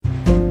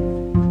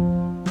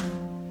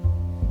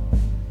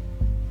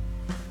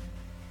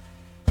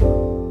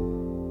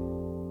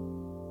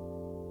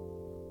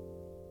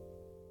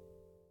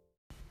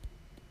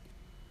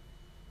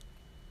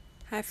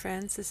Hi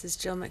friends, this is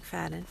Jill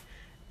McFadden.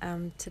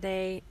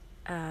 Today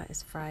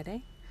is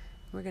Friday.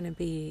 We're going to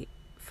be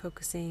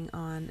focusing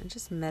on and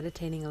just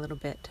meditating a little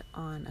bit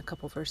on a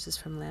couple verses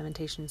from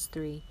Lamentations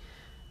 3.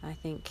 I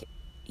think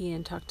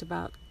Ian talked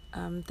about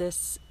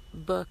this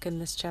book and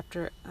this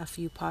chapter a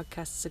few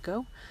podcasts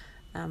ago,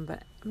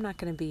 but I'm not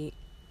going to be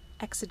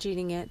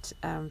exegeting it,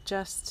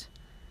 just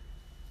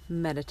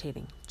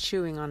meditating,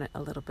 chewing on it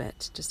a little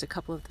bit, just a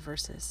couple of the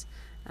verses.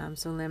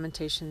 So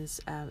Lamentations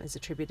is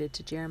attributed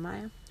to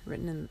Jeremiah.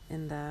 Written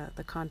in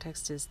the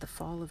context is the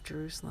fall of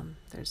Jerusalem.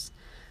 There's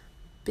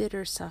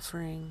bitter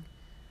suffering,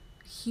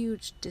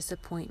 huge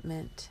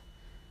disappointment,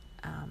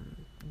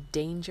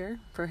 danger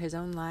for his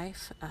own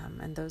life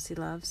and those he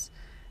loves.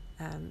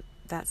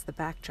 That's the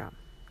backdrop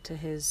to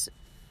his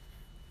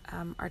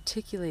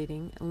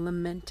articulating,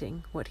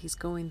 lamenting what he's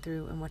going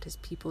through and what his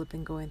people have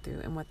been going through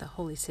and what the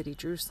holy city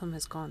Jerusalem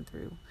has gone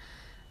through.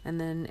 And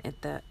then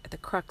at the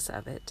crux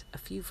of it, a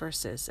few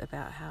verses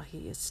about how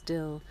he is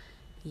still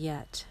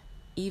yet,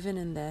 even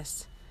in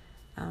this,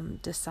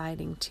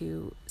 deciding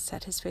to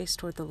set his face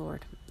toward the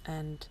Lord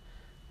and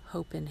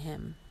hope in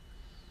him.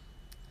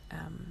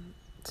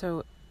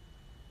 So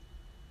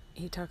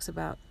he talks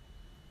about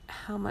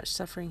how much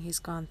suffering he's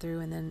gone through,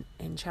 and then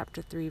in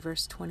chapter 3,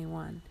 verse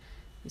 21,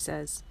 he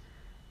says,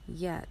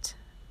 "Yet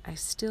I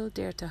still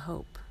dare to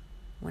hope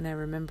when I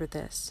remember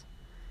this.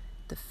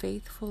 The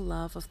faithful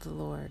love of the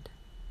Lord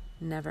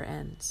never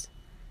ends.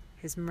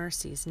 His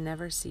mercies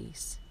never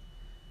cease.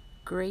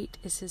 Great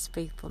is his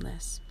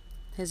faithfulness.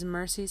 His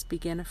mercies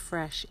begin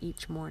afresh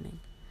each morning.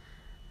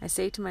 I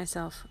say to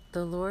myself,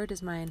 the Lord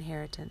is my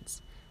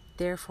inheritance.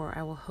 Therefore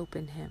I will hope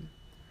in him.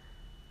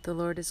 The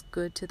Lord is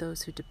good to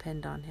those who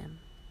depend on him,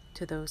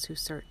 to those who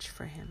search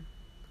for him."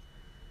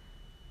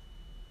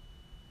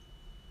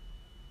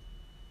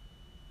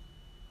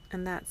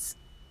 And that's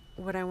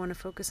what I want to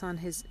focus on,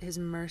 his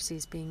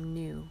mercies being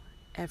new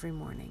every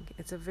morning.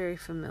 It's a very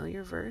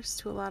familiar verse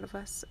to a lot of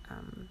us,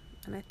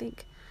 and I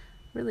think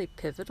really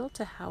pivotal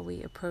to how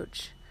we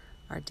approach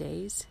our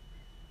days,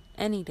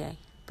 any day,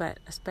 but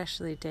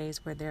especially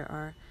days where there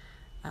are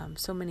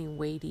so many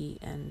weighty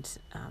and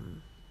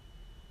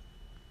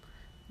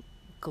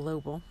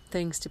global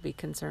things to be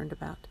concerned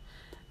about,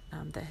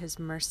 that his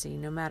mercy,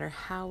 no matter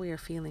how we are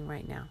feeling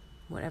right now,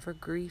 whatever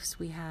griefs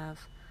we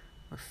have,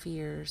 or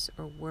fears,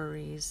 or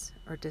worries,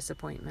 or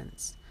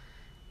disappointments,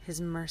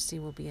 his mercy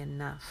will be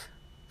enough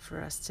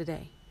for us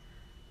today,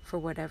 for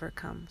whatever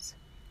comes.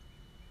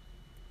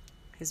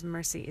 His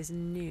mercy is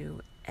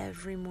new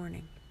every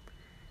morning.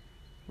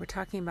 We're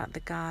talking about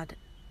the God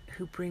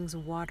who brings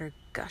water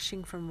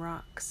gushing from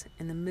rocks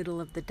in the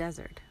middle of the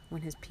desert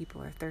when his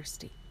people are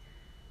thirsty.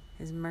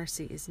 His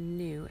mercy is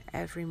new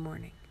every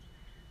morning.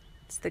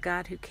 It's the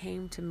God who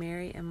came to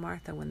Mary and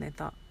Martha when they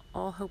thought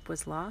all hope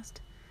was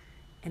lost,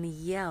 and he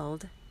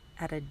yelled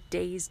at a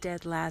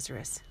days-dead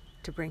Lazarus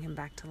to bring him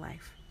back to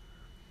life.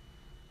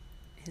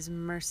 His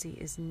mercy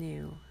is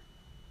new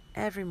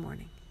every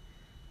morning.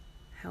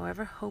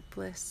 However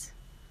hopeless,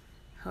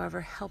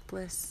 however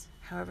helpless,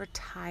 however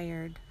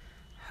tired,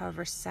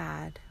 however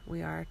sad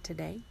we are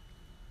today,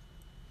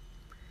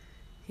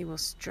 he will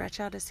stretch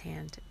out his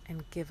hand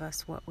and give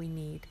us what we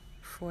need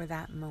for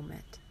that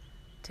moment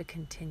to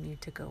continue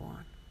to go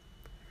on.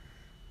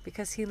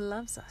 Because he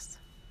loves us.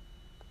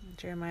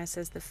 Jeremiah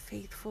says, the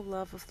faithful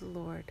love of the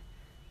Lord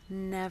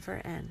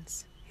never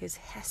ends. His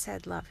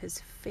hesed love, his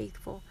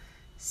faithful,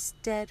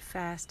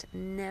 steadfast,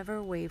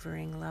 never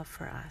wavering love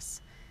for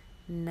us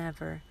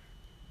never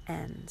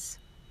ends.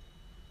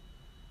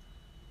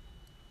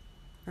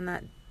 And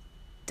that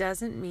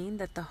doesn't mean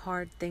that the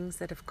hard things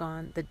that have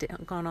gone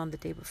on the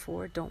day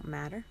before don't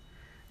matter.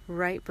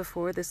 Right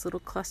before this little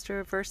cluster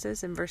of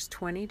verses, in verse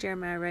 20,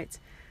 Jeremiah writes,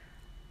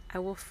 I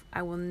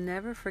will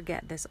never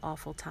forget this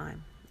awful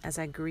time as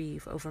I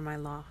grieve over my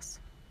loss.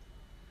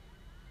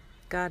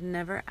 God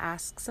never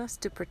asks us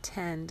to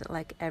pretend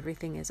like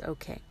everything is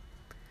okay.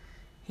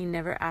 He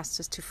never asks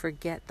us to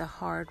forget the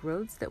hard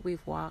roads that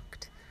we've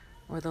walked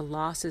or the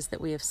losses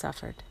that we have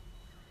suffered.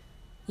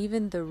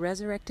 Even the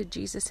resurrected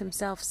Jesus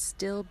himself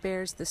still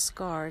bears the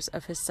scars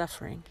of his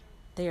suffering.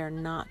 They are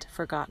not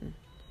forgotten.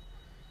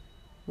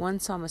 One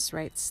psalmist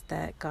writes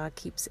that God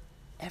keeps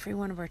every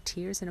one of our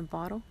tears in a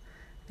bottle.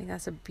 I think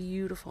that's a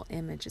beautiful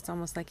image. It's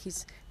almost like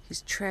he's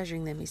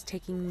treasuring them. He's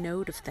taking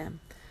note of them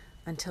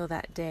until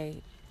that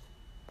day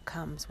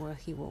comes where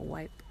he will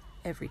wipe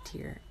every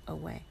tear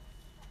away.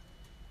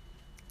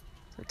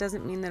 So it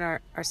doesn't mean that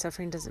our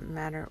suffering doesn't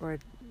matter, or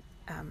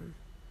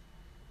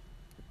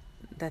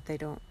that they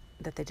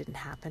didn't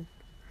happen.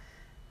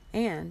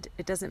 And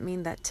it doesn't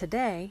mean that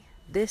today,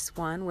 this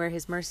one where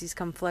his mercies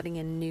come flooding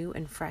in new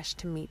and fresh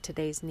to meet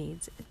today's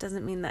needs, it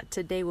doesn't mean that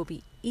today will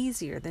be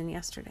easier than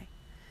yesterday.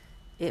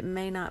 It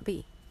may not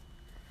be.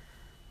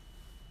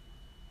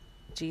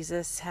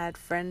 Jesus had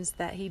friends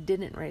that he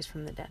didn't raise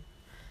from the dead.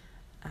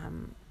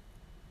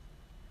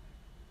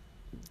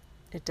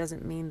 It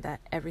doesn't mean that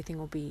everything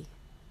will be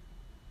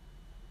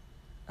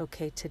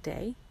okay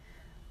today,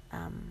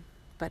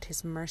 but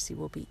his mercy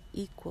will be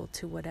equal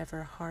to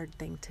whatever hard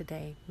thing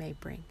today may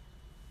bring.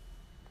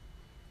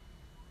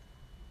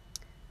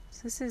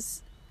 So this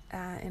is,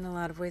 in a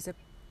lot of ways,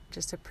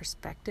 just a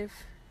perspective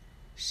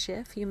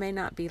shift. You may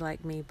not be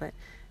like me, but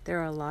there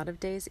are a lot of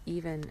days,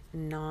 even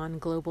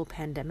non-global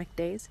pandemic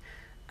days,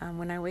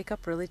 when I wake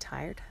up really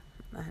tired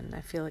and I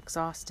feel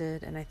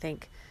exhausted, and I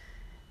think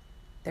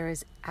there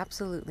is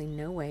absolutely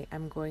no way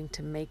I'm going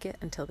to make it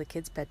until the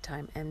kids'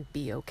 bedtime and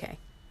be okay.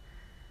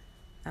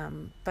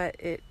 But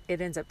it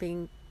ends up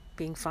being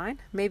fine.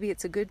 Maybe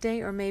it's a good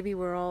day, or maybe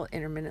we're all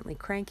intermittently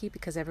cranky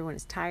because everyone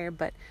is tired,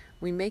 but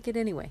we make it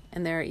anyway,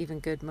 and there are even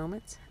good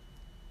moments.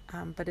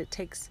 But it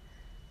takes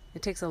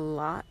a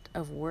lot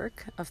of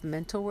work, of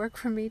mental work,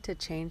 for me to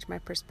change my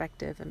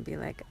perspective and be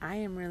like, I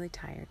am really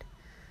tired,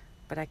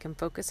 but I can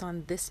focus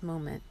on this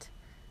moment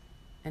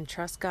and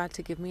trust God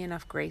to give me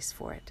enough grace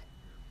for it.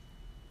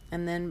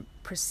 And then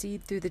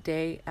proceed through the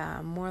day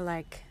more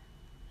like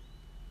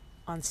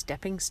on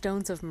stepping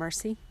stones of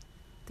mercy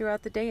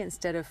throughout the day,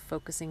 instead of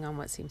focusing on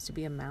what seems to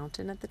be a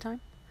mountain at the time.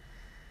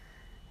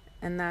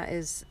 And that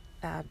is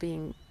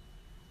being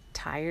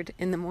tired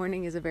in the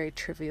morning is a very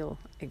trivial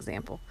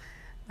example.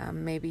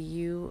 Maybe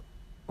you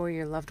or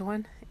your loved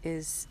one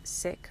is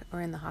sick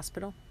or in the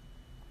hospital,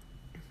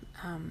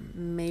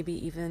 maybe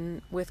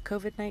even with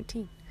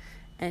COVID-19,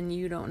 and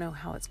you don't know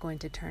how it's going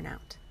to turn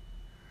out.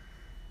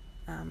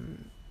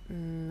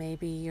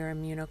 Maybe you're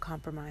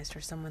immunocompromised,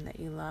 or someone that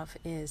you love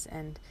is,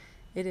 and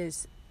it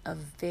is a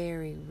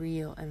very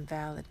real and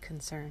valid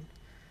concern.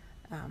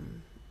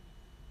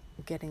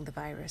 Getting the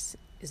virus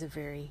is a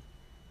very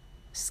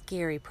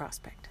scary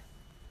prospect,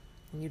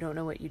 and you don't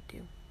know what you'd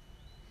do.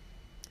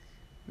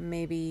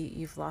 Maybe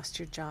you've lost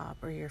your job,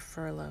 or you're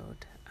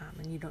furloughed,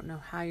 and you don't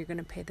know how you're going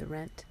to pay the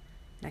rent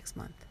next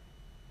month.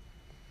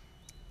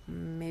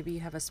 Maybe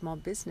you have a small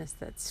business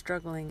that's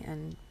struggling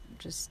and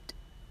just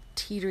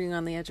teetering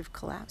on the edge of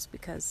collapse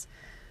because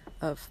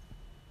of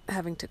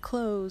having to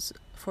close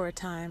for a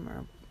time,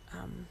 or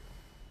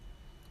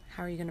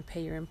how are you going to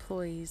pay your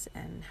employees,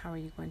 and how are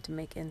you going to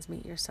make ends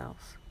meet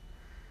yourself?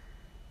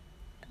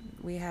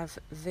 We have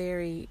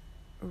very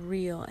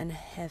real and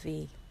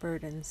heavy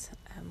burdens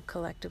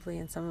collectively,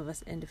 and some of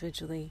us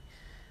individually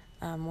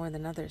more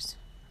than others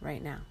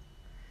right now.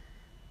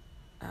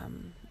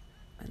 And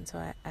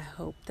so I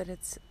hope that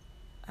it's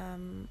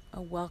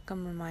a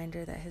welcome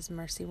reminder that His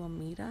mercy will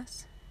meet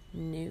us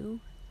new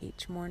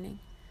each morning,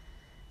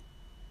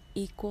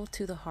 equal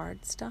to the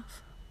hard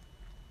stuff.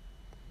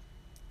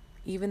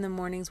 Even the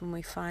mornings when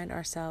we find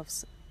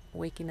ourselves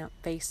waking up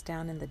face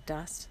down in the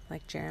dust,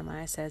 like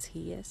Jeremiah says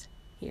he is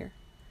here,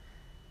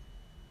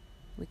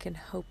 we can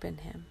hope in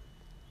Him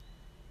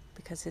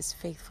because His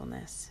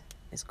faithfulness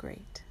is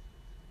great.